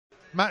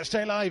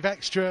Matchday Live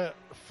Extra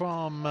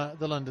from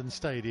the London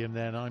Stadium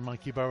then. I'm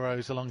Mikey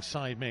Burrows.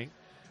 Alongside me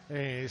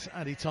is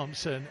Andy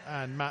Thompson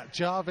and Matt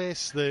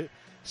Jarvis. The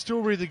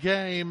story of the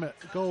game,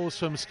 goals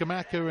from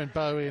Scamacca and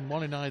Bowen,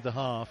 one in either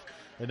half,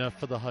 enough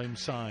for the home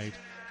side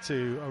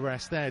to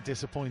arrest their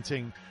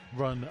disappointing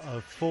run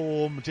of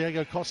form.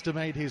 Diego Costa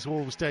made his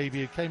Wolves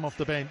debut, came off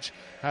the bench,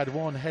 had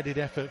one headed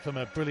effort from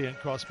a brilliant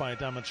cross by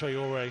Adama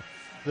Traore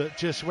that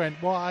just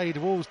went wide.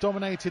 Wolves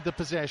dominated the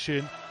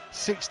possession,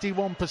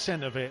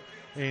 61% of it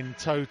in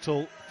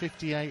total,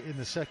 58 in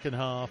the second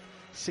half,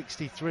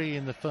 63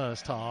 in the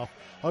first half.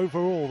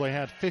 Overall, they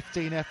had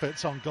 15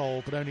 efforts on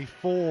goal, but only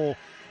 4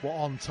 were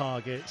on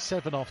target,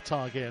 7 off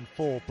target and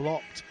 4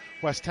 blocked.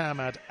 West Ham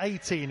had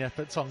 18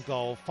 efforts on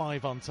goal,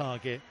 5 on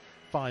target,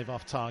 5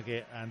 off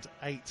target and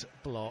 8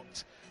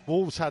 blocked.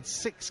 Wolves had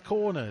 6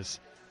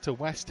 corners to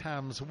West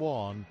Ham's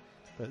 1,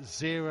 but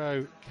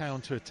 0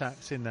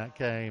 counter-attacks in that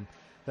game.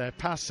 Their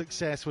pass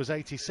success was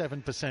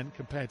 87%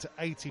 compared to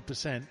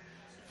 80%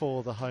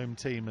 for the home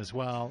team as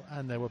well,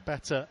 and they were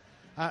better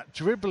at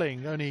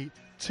dribbling. Only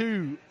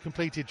 2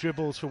 completed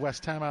dribbles for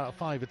West Ham out of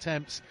 5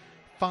 attempts,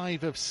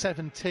 5 of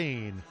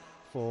 17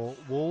 for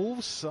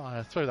Wolves.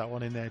 I throw that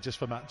one in there just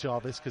for Matt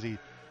Jarvis because he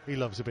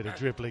loves a bit of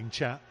dribbling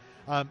chat.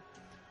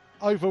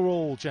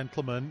 Overall,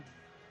 gentlemen,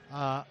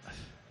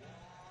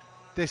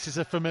 this is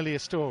a familiar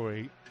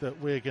story that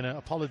we're going to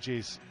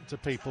apologies to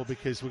people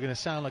because we're going to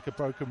sound like a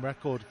broken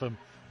record from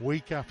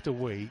week after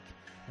week.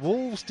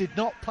 Wolves did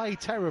not play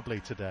terribly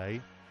today.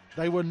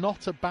 They were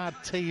not a bad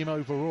team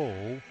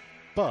overall,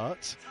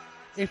 but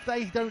if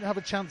they don't have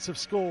a chance of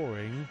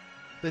scoring,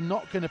 they're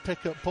not going to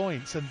pick up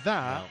points, and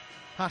that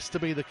has to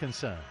be the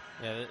concern.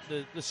 Yeah,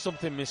 there's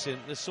something missing.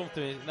 There's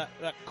something,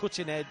 that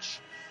cutting edge,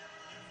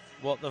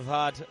 what they've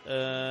had,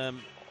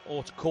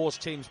 or to cause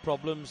teams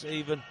problems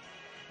even,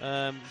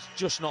 it's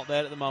just not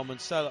there at the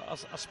moment. So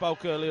I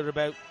spoke earlier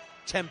about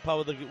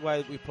tempo of the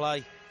way that we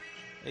play.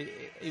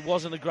 It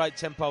wasn't a great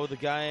tempo of the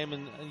game,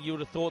 and you would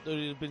have thought there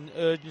would have been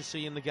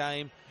urgency in the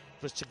game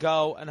for us to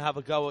go and have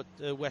a go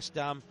at West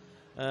Ham.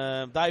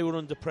 They were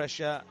under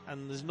pressure,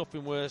 and there's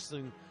nothing worse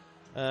than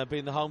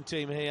being the home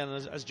team here,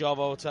 and as Javo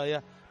will tell you,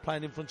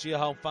 playing in front of your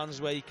home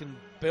fans where you can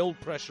build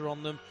pressure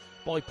on them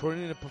by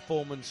putting in a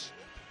performance.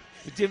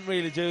 We didn't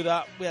really do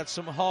that. We had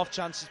some half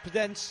chances.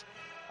 Pedence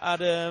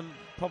had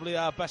probably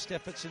our best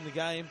efforts in the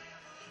game,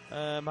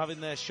 having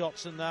their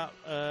shots and that.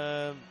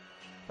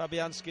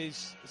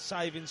 Fabianski's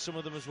saving some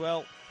of them as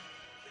well.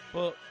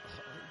 But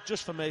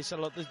just for me, so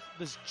look,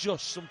 there's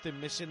just something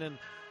missing, and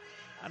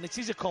it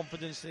is a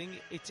confidence thing.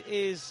 It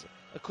is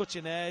a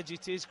cutting edge.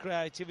 It is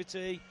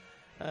creativity.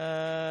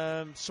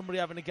 Somebody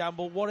having a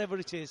gamble, whatever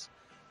it is.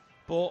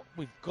 But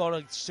we've got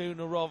to,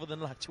 sooner rather than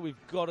later,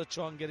 we've got to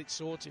try and get it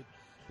sorted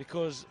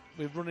because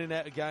we're running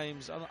out of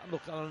games. And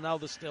look, I know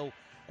there's still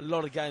a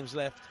lot of games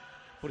left,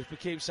 but if we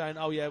keep saying,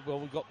 oh yeah, well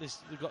we've got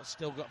this,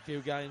 still got a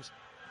few games,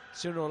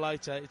 sooner or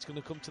later it's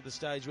going to come to the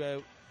stage where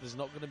there's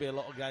not going to be a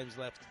lot of games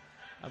left,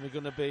 and we're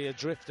going to be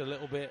adrift a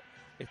little bit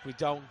if we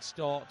don't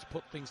start to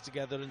put things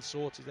together and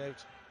sort it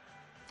out.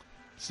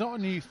 It's not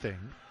a new thing,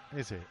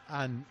 is it?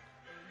 And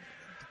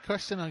the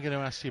question I'm going to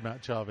ask you,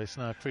 Matt Jarvis,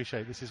 and I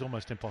appreciate this is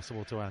almost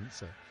impossible to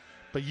answer,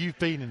 but you've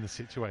been in the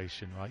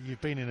situation, right?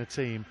 You've been in a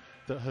team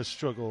that has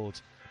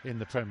struggled in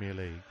the Premier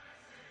League.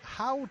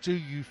 How do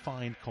you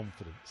find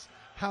confidence?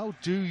 How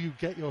do you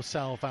get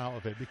yourself out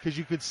of it? Because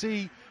you could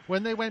see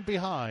when they went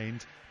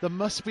behind, there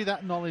must be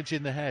that knowledge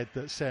in the head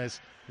that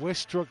says, we're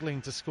struggling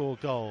to score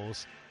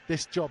goals.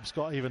 This job's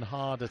got even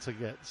harder to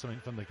get something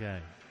from the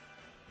game.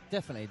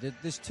 Definitely.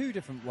 There's 2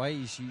 different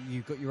ways.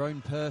 You've got your own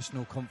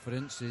personal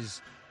confidence.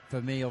 Is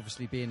for me,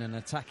 obviously, being an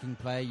attacking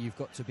player, you've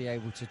got to be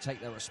able to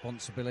take that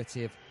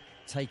responsibility of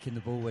taking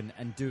the ball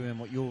and doing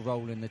what your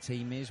role in the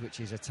team is, which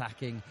is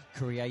attacking,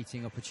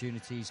 creating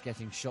opportunities,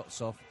 getting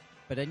shots off.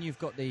 But then you've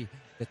got the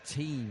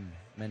team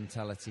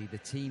mentality, the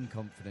team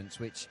confidence,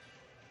 which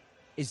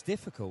is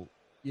difficult.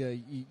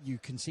 You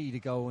concede a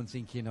goal and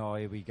thinking, oh,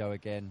 here we go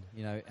again.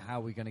 How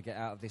are we going to get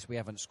out of this? We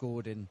haven't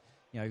scored in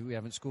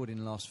the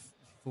last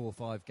 4 or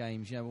 5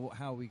 games. How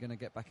are we going to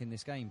get back in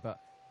this game? But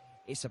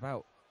it's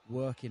about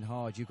working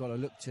hard. You've got to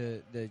look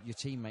to your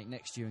teammate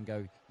next to you and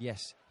go,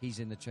 yes, he's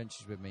in the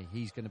trenches with me.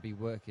 He's going to be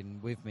working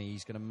with me.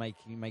 He's going to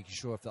making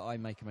sure if I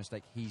make a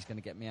mistake, he's going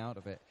to get me out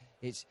of it.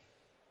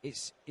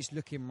 It's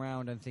looking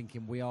round and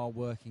thinking we are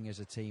working as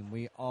a team.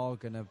 We are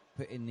going to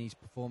put in these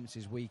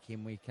performances week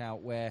in, week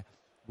out, where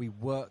we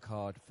work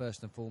hard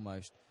first and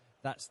foremost.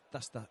 That is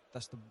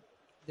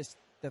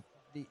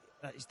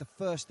the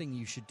first thing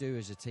you should do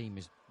as a team,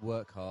 is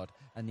work hard,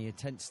 and the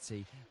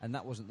intensity. And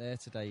that wasn't there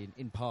today.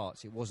 In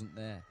parts, it wasn't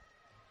there.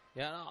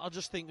 Yeah, I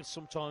just think that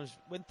sometimes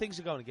when things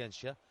are going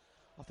against you,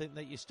 I think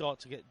that you start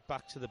to get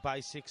back to the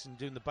basics and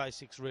doing the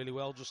basics really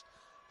well. Just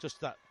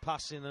that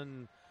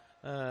passing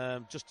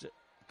and just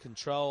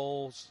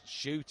controls,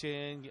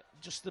 shooting,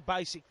 just the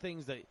basic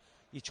things that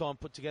you try and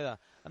put together,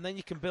 and then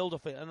you can build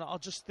off it. And I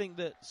just think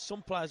that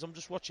some players, I'm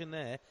just watching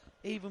there,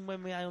 even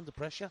when we are under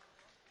pressure,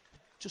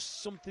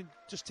 just something,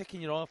 just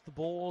taking your eye off the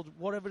ball,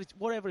 whatever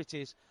it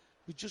is,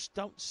 we just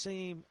don't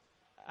seem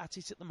at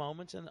it at the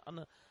moment.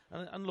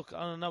 And look,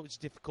 I know it's a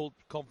difficult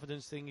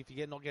confidence thing. If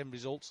you not getting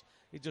results,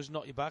 it does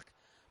knock you back.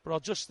 But I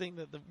just think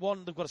that they've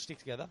got to stick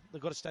together.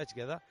 They've got to stay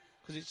together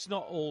because it's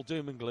not all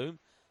doom and gloom.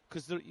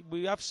 Because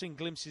we have seen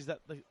glimpses that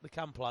they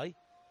can play.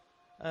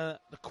 The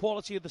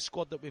quality of the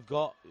squad that we've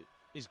got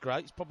is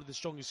great. It's probably the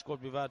strongest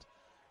squad we've had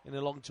in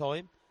a long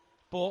time.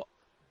 But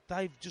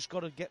they've just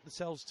got to get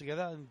themselves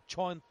together and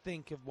try and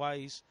think of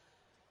ways,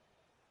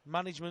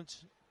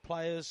 management,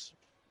 players,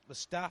 the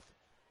staff,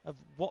 of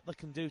what they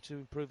can do to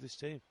improve this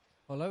team.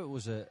 Although it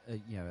was a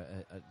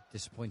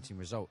disappointing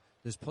result,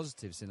 there's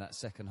positives in that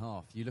second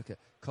half. You look at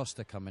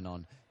Costa coming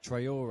on,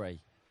 Traore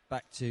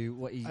back to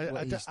what he's...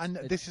 And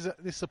this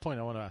is the point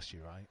I want to ask you,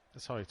 right?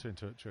 Sorry to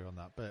interrupt you on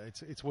that,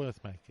 but it's worth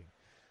making.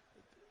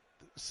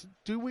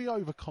 Do we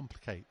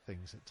overcomplicate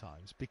things at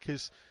times?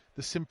 Because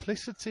the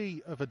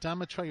simplicity of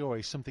Adama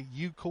Traore is something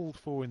you called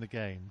for in the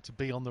game to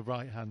be on the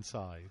right-hand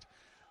side,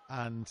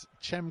 and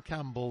Chem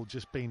Campbell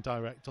just being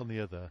direct on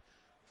the other.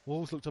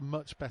 Wolves looked a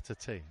much better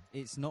team.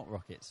 It's not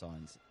rocket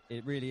science.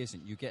 It really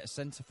isn't. You get a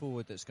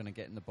centre-forward that's going to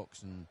get in the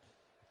box and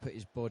put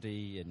his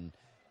body and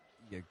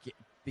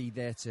be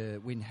there to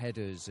win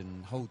headers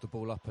and hold the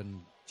ball up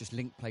and just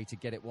link play to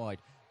get it wide.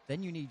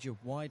 Then you need your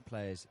wide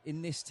players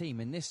in this team,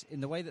 in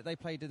the way that they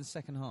played in the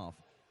second half.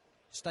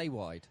 Stay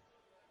wide.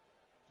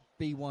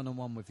 Be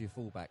one-on-one with your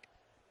fullback.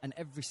 And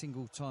every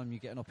single time you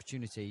get an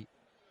opportunity,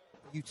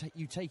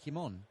 you take him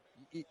on.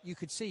 You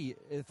could see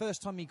the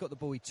first time he got the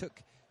ball, he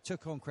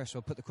took on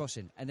Cresswell, put the cross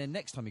in, and then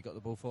next time he got the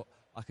ball, thought,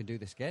 I can do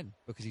this again,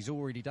 because he's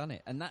already done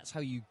it. And that's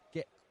how you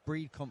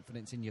breed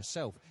confidence in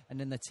yourself. And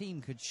then the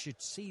team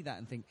should see that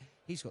and think,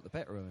 he's got the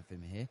better of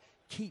him here.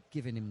 Keep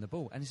giving him the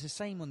ball. And it's the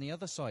same on the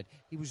other side.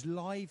 He was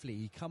lively.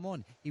 He come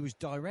on. He was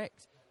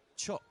direct.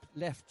 Chop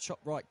left, chop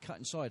right, cut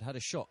inside, had a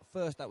shot.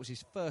 That was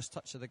his first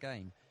touch of the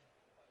game.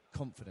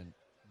 Confident.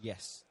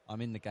 Yes,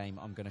 I'm in the game.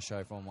 I'm going to show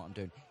everyone what I'm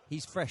doing.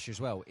 He's fresh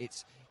as well.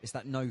 It's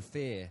that no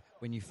fear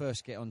when you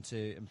first get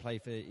onto and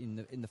play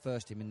in the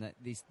first team in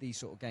these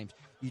sort of games.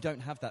 You don't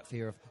have that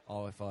fear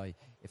of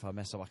if I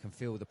mess up, I can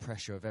feel the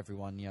pressure of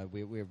everyone.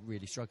 We're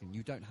really struggling.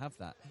 You don't have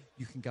that.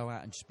 You can go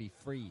out and just be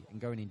free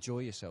and go and enjoy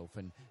yourself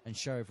and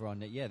show everyone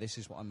that this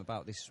is what I'm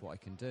about. This is what I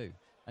can do.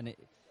 And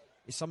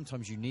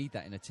sometimes you need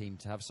that in a team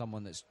to have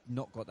someone that's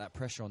not got that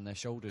pressure on their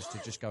shoulders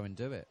to just go and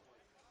do it.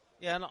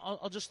 Yeah, and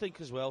I'll just think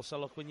as well, so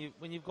look, when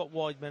you've got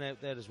wide men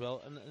out there as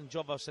well, and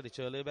Jova said it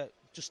earlier about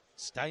just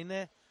staying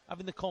there,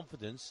 having the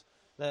confidence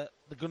that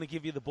they're going to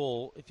give you the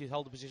ball if you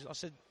hold the position. I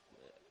said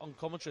on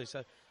commentary,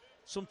 so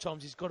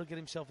sometimes he's got to get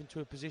himself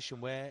into a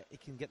position where he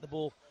can get the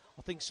ball.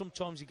 I think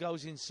sometimes he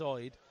goes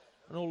inside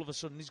and all of a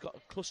sudden he's got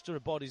a cluster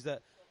of bodies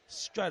that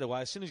straight away,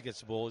 as soon as he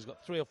gets the ball, he's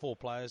got 3 or 4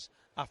 players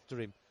after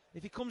him.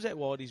 If he comes out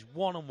wide, he's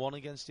one-on-one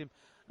against him.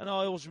 And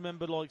I always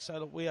remember, look,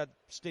 we had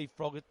Steve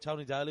Froggatt,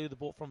 Tony Daly, who they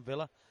bought from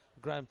Villa,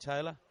 Graham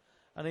Taylor,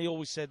 and he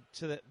always said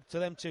to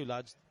them two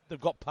lads,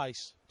 they've got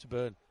pace to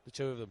burn, the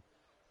two of them.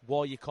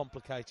 Why you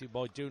complicate it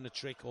by doing a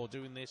trick or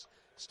doing this?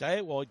 Stay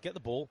out wide, get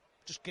the ball,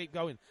 just keep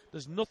going.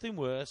 There's nothing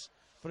worse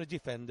for a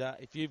defender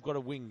if you've got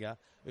a winger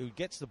who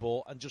gets the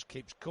ball and just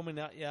keeps coming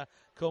at you,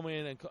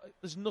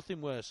 there's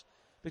nothing worse,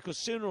 because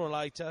sooner or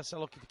later, so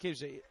look, if he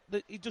keeps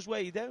it does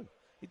wear you down.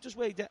 It does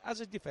wear you down.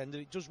 As a defender,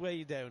 it does wear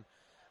you down.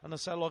 And I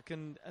say, look,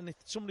 and if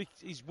somebody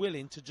is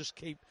willing to just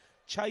keep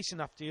chasing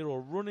after you or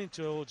running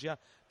towards you,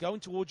 going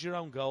towards your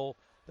own goal,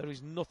 there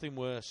is nothing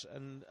worse.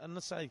 And I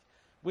say,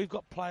 we've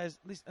got players,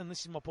 and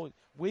this is my point,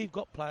 we've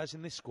got players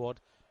in this squad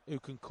who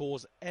can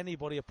cause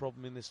anybody a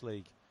problem in this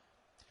league.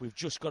 We've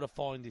just got to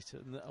find it,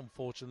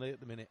 unfortunately, at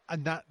the minute.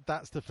 And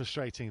that's the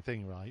frustrating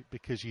thing, right?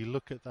 Because you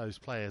look at those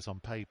players on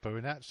paper,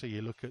 and actually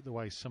you look at the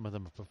way some of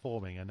them are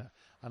performing, and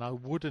I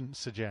wouldn't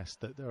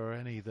suggest that there are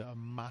any that are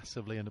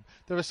massively...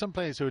 There are some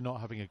players who are not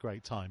having a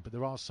great time, but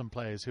there are some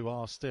players who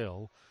are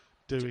still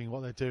doing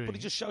what they're doing. But it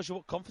just shows you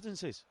what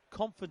confidence is.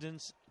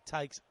 Confidence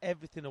takes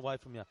everything away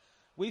from you.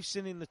 We've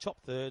seen in the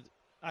top third,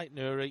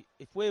 Ait-Nouri,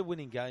 if we're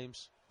winning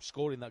games,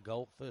 scoring that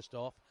goal, first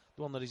half,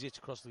 the one that he's hit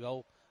across the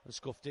goal and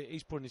scuffed it,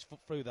 he's putting his foot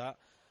through that.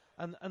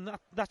 And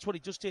that's what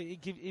it does to you.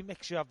 It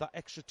makes you have that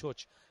extra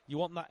touch. You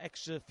want that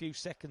extra few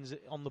seconds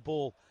on the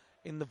ball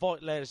in the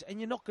vital areas, and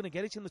you're not going to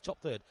get it in the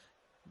top third.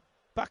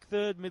 Back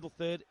third, middle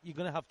third, you're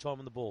going to have time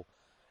on the ball.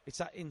 It's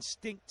that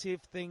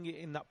instinctive thing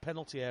in that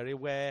penalty area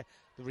where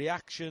the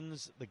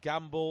reactions, the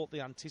gamble,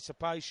 the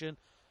anticipation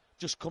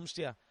just comes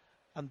to you.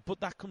 But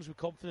that comes with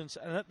confidence,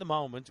 and at the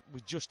moment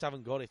we just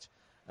haven't got it.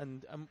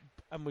 And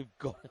we've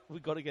got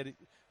to get it.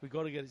 We've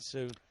got to get it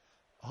soon.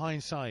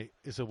 Hindsight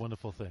is a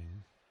wonderful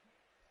thing,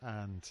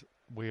 and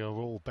we are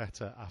all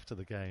better after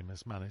the game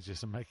as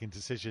managers and making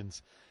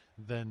decisions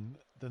than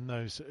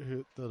those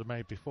that are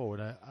made before.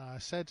 And I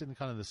said in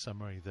kind of the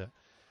summary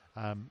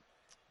that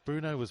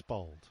Bruno was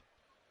bold.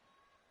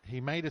 He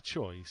made a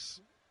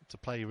choice to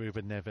play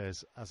Ruben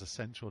Neves as a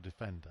central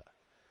defender.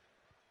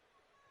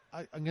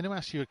 I'm going to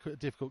ask you a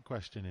difficult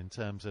question in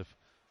terms of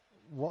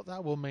what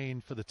that will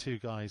mean for the two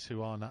guys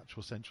who are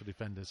natural central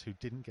defenders who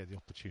didn't get the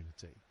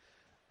opportunity.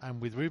 And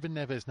with Ruben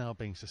Neves now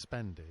being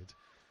suspended,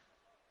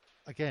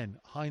 again,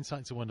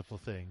 hindsight's a wonderful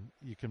thing.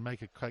 You can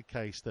make a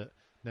case that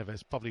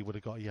Neves probably would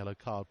have got a yellow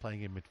card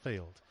playing in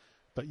midfield,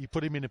 but you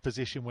put him in a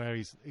position where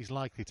he's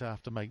likely to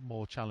have to make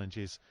more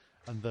challenges,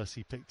 and thus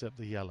he picked up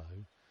the yellow.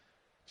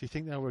 Do you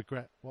think they'll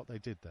regret what they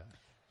did there?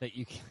 That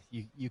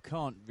you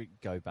can't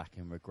go back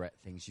and regret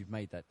things. You've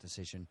made that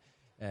decision.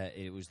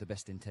 It was the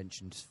best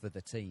intentions for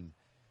the team.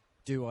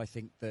 Do I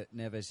think that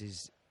Neves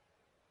is,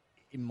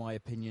 in my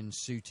opinion,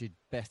 suited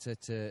better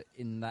to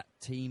in that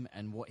team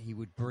and what he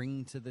would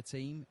bring to the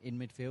team in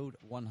midfield?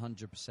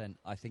 100%.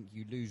 I think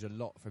you lose a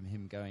lot from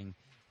him going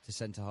to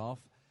centre half.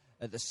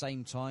 At the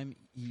same time,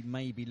 he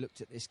maybe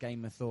looked at this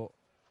game and thought,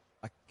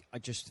 I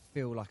just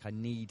feel like I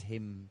need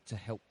him to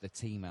help the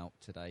team out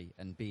today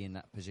and be in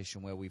that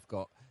position where we've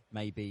got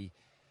maybe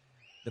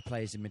the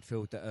players in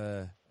midfield that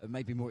are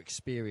maybe more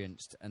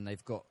experienced and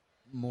they've got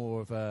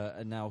more of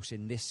a nous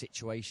in this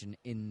situation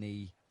in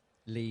the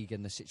league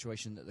and the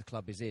situation that the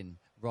club is in,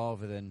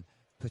 rather than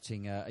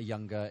putting a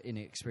younger,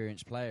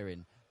 inexperienced player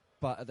in.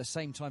 But at the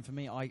same time, for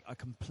me, I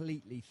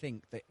completely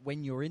think that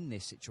when you're in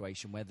this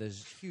situation where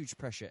there's huge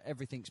pressure,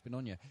 everything's been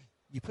on you,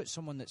 you put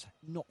someone that's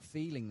not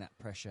feeling that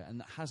pressure and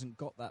that hasn't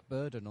got that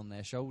burden on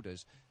their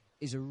shoulders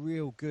is a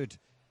real good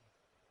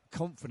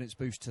confidence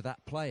boost to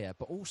that player,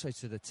 but also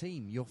to the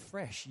team. You're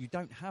fresh. You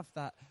don't have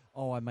that,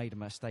 I made a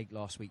mistake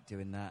last week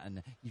doing that,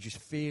 and you just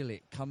feel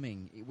it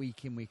coming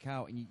week in, week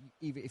out. And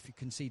even if you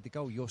concede the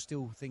goal, you're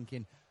still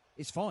thinking,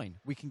 it's fine,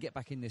 we can get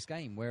back in this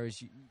game.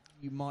 Whereas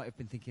you might have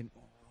been thinking,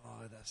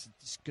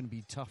 it's going to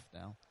be tough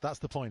now. That's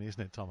the point, isn't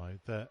it, Tomo?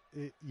 That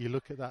you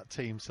look at that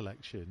team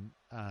selection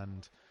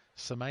and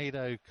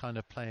Semedo kind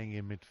of playing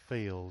in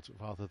midfield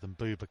rather than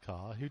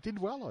Boubacar, who did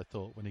well, I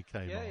thought, when he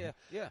came on.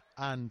 Yeah.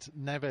 And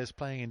Neves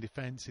playing in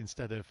defence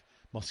instead of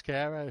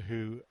Mosquera,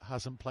 who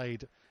hasn't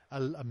played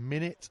a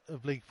minute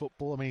of league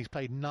football. I mean, he's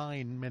played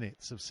 9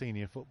 minutes of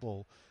senior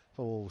football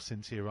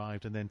since he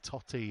arrived. And then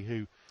Totti,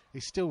 who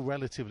is still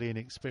relatively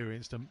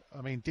inexperienced. And,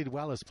 I mean, did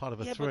well as part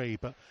of a 3,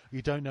 but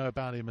you don't know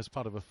about him as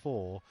part of a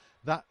 4.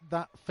 That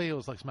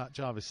feels, like Matt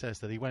Jarvis says,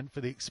 that he went for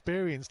the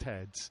experienced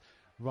heads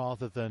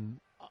rather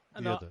than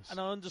others. And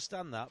I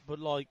understand that, but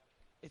like,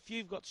 if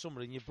you've got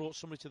somebody and you've brought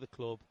somebody to the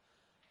club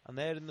and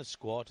they're in the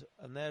squad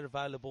and they're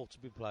available to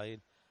be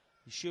playing,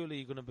 surely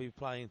you're going to be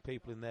playing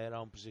people in their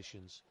own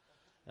positions.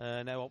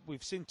 Now,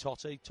 we've seen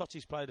Totti.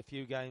 Totti's played a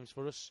few games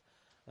for us,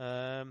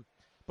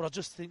 but I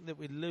just think that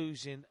we're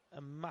losing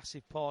a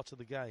massive part of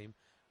the game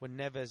when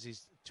Neves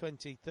is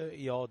 20, 30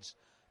 yards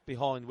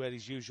behind where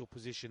his usual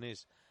position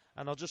is.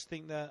 And I just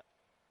think that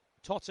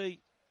Totti,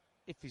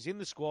 if he's in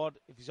the squad,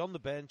 if he's on the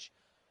bench,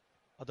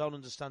 I don't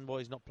understand why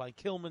he's not playing.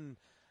 Kilman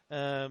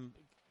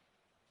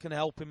can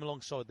help him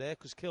alongside there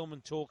because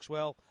Kilman talks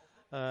well.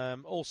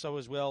 Also,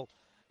 as well,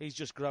 he's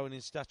just growing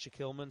in stature,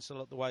 Kilman. So,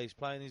 like the way he's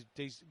playing,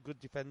 he's a good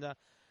defender.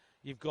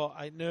 You've got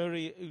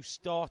Nuri, who's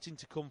starting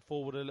to come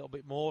forward a little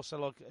bit more. So,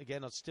 like,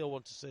 again, I'd still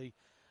want to see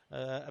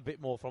a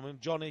bit more from him.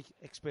 Johnny,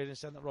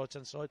 experienced on that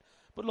right-hand side.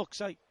 But look,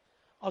 I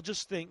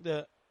just think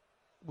that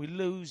we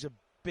lose a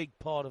big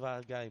part of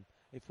our game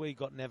if we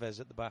got Neves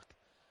at the back.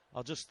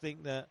 I just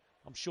think that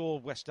I'm sure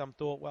West Ham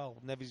thought, well,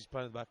 Neves is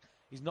playing at the back.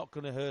 He's not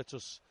going to hurt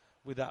us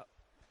with that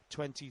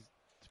 20,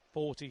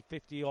 40,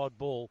 50-yard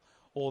ball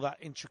or that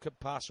intricate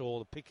pass or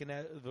the picking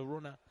out of the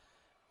runner.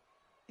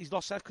 He's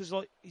lost that because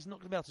he's not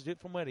going to be able to do it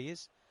from where he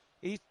is.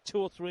 He's 2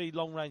 or 3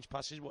 long-range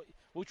passes,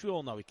 which we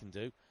all know he can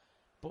do.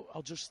 But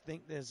I just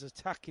think there's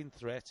attacking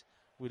threat.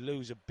 We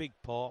lose a big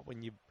part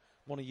when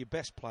one of your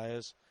best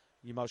players,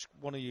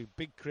 one of your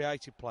big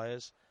creative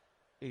players,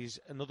 is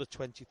another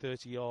 20,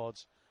 30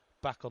 yards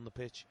back on the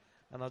pitch.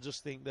 And I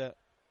just think that,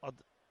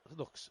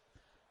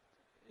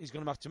 he's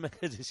going to have to make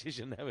a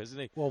decision now, isn't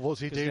he? Well, what's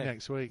he do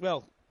next week?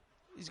 Well,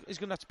 he's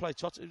going to have to play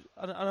Totti.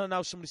 I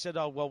know somebody said,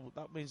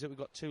 that means that we've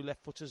got 2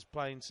 left-footers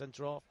playing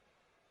centre-half.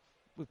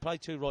 We've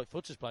played 2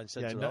 right-footers playing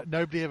centre-half. Yeah,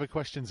 nobody ever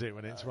questions it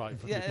when it's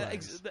right-footed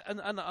players.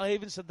 And I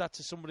even said that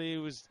to somebody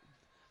who was,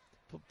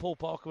 Paul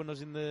Parker, when I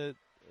was in the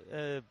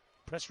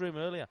press room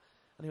earlier.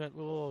 And he went,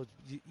 well,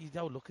 you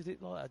don't look at it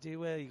like that, do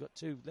you, where you got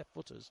 2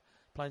 left-footers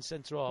playing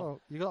centre-half.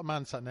 Well, you got a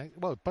man sat next.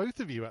 Well, both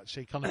of you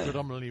actually kind of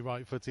predominantly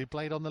right-footed,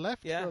 played on the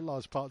left for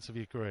large parts of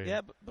your career.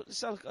 Yeah, but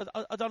so,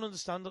 I don't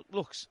understand.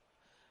 Look,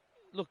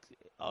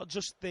 I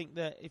just think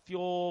that if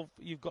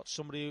you've got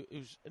somebody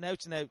who's an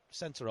out-and-out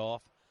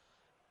centre-half,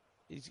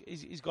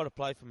 he's got to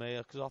play for me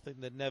because I think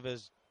that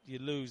Neves, you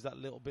lose that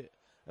little bit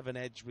of an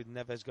edge with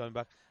Neves going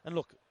back. And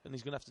look, and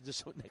he's going to have to do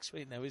something next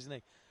week now, isn't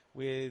he?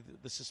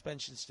 With the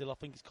suspension still, I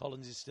think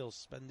Collins is still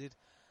suspended.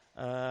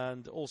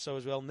 And also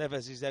as well,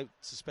 Neves is out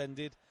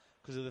suspended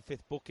because of the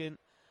 5th booking.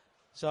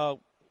 So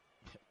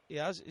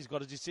he's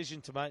got a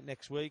decision to make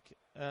next week,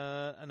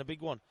 and a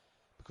big one.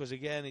 Because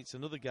again, it's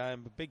another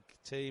game, a big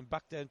team,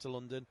 back down to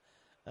London,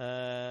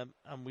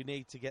 and we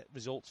need to get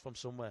results from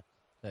somewhere.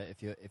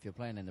 If you're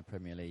playing in the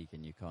Premier League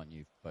and you can't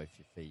use both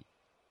your feet,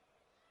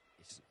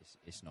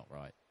 it's not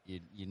right.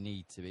 You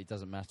need to. It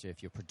doesn't matter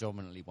if you're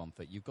predominantly one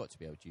foot. You've got to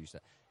be able to use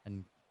that,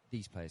 and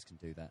these players can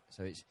do that.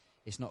 So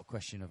it's not a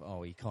question of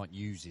he can't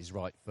use his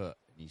right foot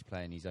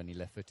and he's only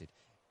left-footed.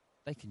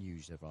 they can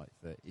use their right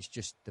foot. It's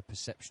just the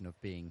perception of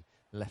being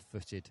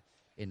left-footed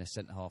in a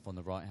centre half on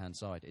the right-hand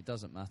side. It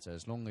doesn't matter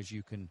as long as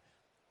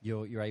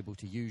you're able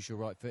to use your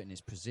right foot and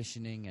its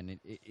positioning, and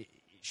it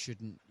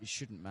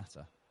shouldn't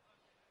matter.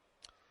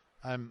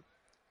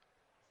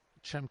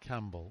 Chem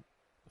Campbell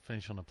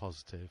finished on a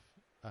positive.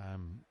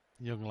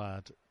 Young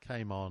lad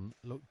came on,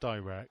 looked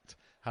direct,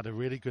 had a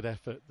really good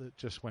effort that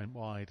just went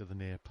wide of the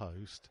near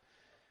post.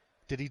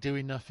 Did he do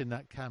enough in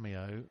that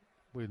cameo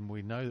when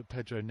we know that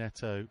Pedro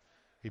Neto,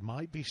 he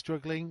might be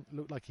struggling?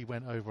 Looked like he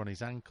went over on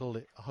his ankle.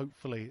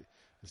 Hopefully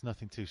there's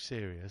nothing too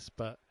serious,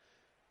 but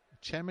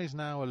Chem is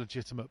now a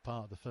legitimate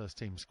part of the first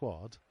team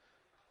squad.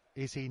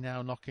 Is he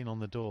now knocking on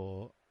the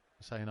door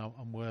saying,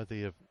 I'm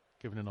worthy of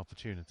giving an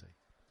opportunity?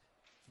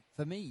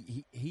 For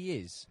me, he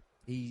is.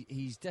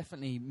 He's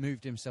definitely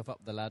moved himself up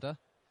the ladder.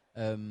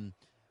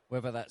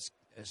 Whether that's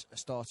a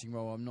starting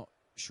role, I'm not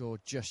sure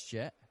just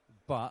yet.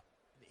 But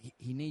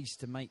he needs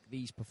to make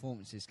these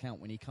performances count.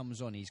 When he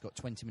comes on, he's got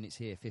 20 minutes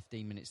here,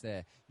 15 minutes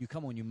there. You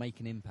come on, you make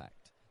an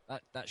impact.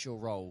 That's your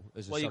role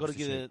as a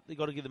substitute. You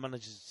got to give the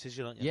manager a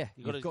decision, don't you? Yeah,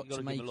 you've got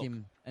to make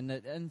him.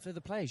 And for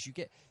the players,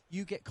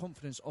 you get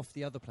confidence off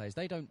the other players.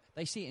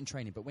 They see it in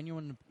training, but when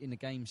you're in a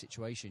game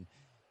situation,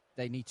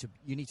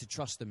 you need to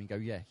trust them and go,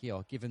 yeah, here,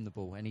 I'll give him the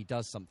ball, and he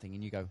does something,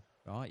 and you go,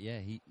 right, yeah,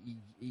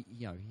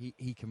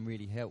 he can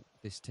really help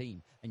this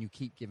team, and you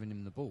keep giving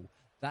him the ball.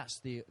 That's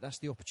the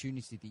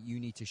opportunity that you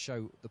need to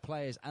show the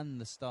players and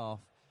the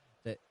staff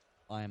that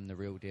I am the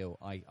real deal.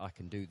 I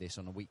can do this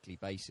on a weekly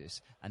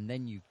basis, and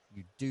then you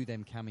do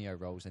them cameo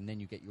roles, and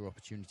then you get your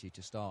opportunity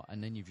to start,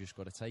 and then you've just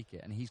got to take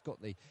it. And he's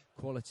got the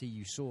quality.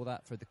 You saw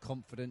that for the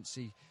confidence.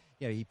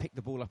 He picked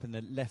the ball up in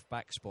the left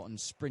back spot and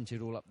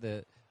sprinted all up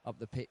the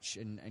pitch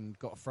and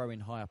got a throw in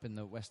high up in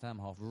the West Ham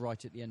half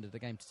right at the end of the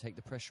game to take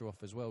the pressure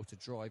off as well, to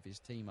drive his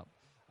team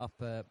up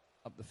the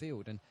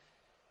field. And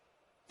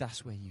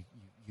that's where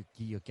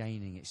you're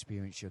gaining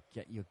experience.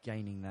 You're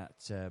gaining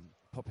that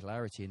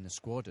popularity in the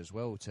squad as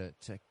well to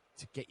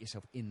get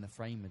yourself in the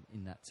frame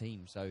in that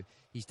team. So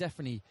he's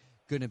definitely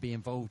going to be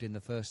involved in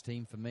the first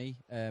team for me.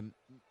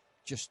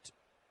 Just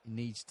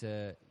needs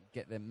to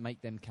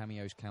make them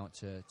cameos count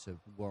to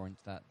warrant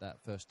that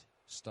first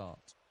start.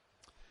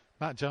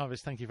 Matt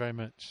Jarvis, thank you very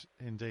much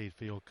indeed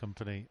for your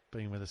company,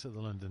 being with us at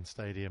the London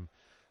Stadium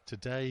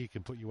today. You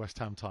can put your West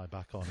Ham tie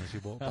back on as you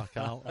walk back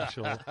out.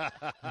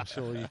 I'm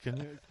sure you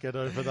can get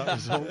over that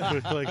result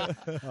quickly.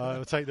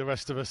 It'll take the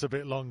rest of us a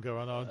bit longer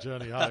on our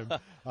journey home.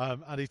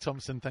 Andy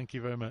Thompson, thank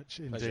you very much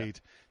indeed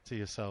to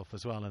yourself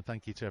as well, and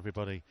thank you to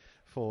everybody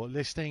for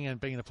listening and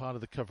being a part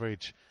of the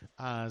coverage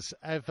as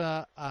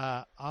ever.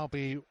 I'll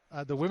be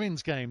at the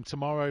women's game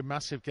tomorrow,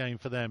 massive game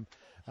for them.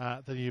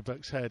 The New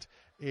Bucks Head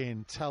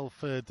in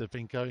Telford. They've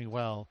been going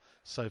well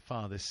so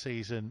far this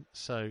season,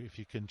 so if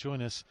you can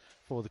join us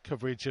for the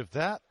coverage of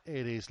that,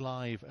 it is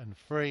live and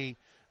free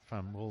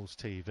from Wolves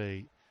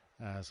TV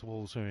as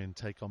Wolves women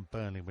take on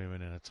Burnley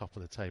women in a top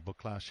of the table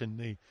clash, and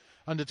the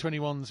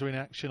under-21s are in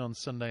action on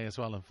Sunday as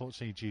well.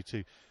 Unfortunately, due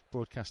to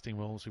broadcasting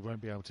rules, we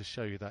won't be able to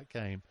show you that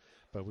game,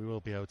 but we will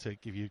be able to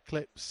give you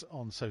clips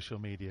on social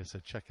media, so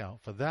check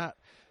out for that.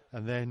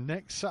 And then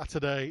next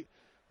Saturday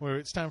we're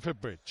at Stamford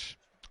Bridge.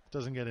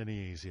 Doesn't get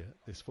any easier,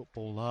 this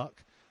football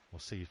lark. We'll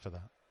see you for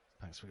that.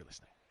 Thanks for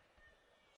listening.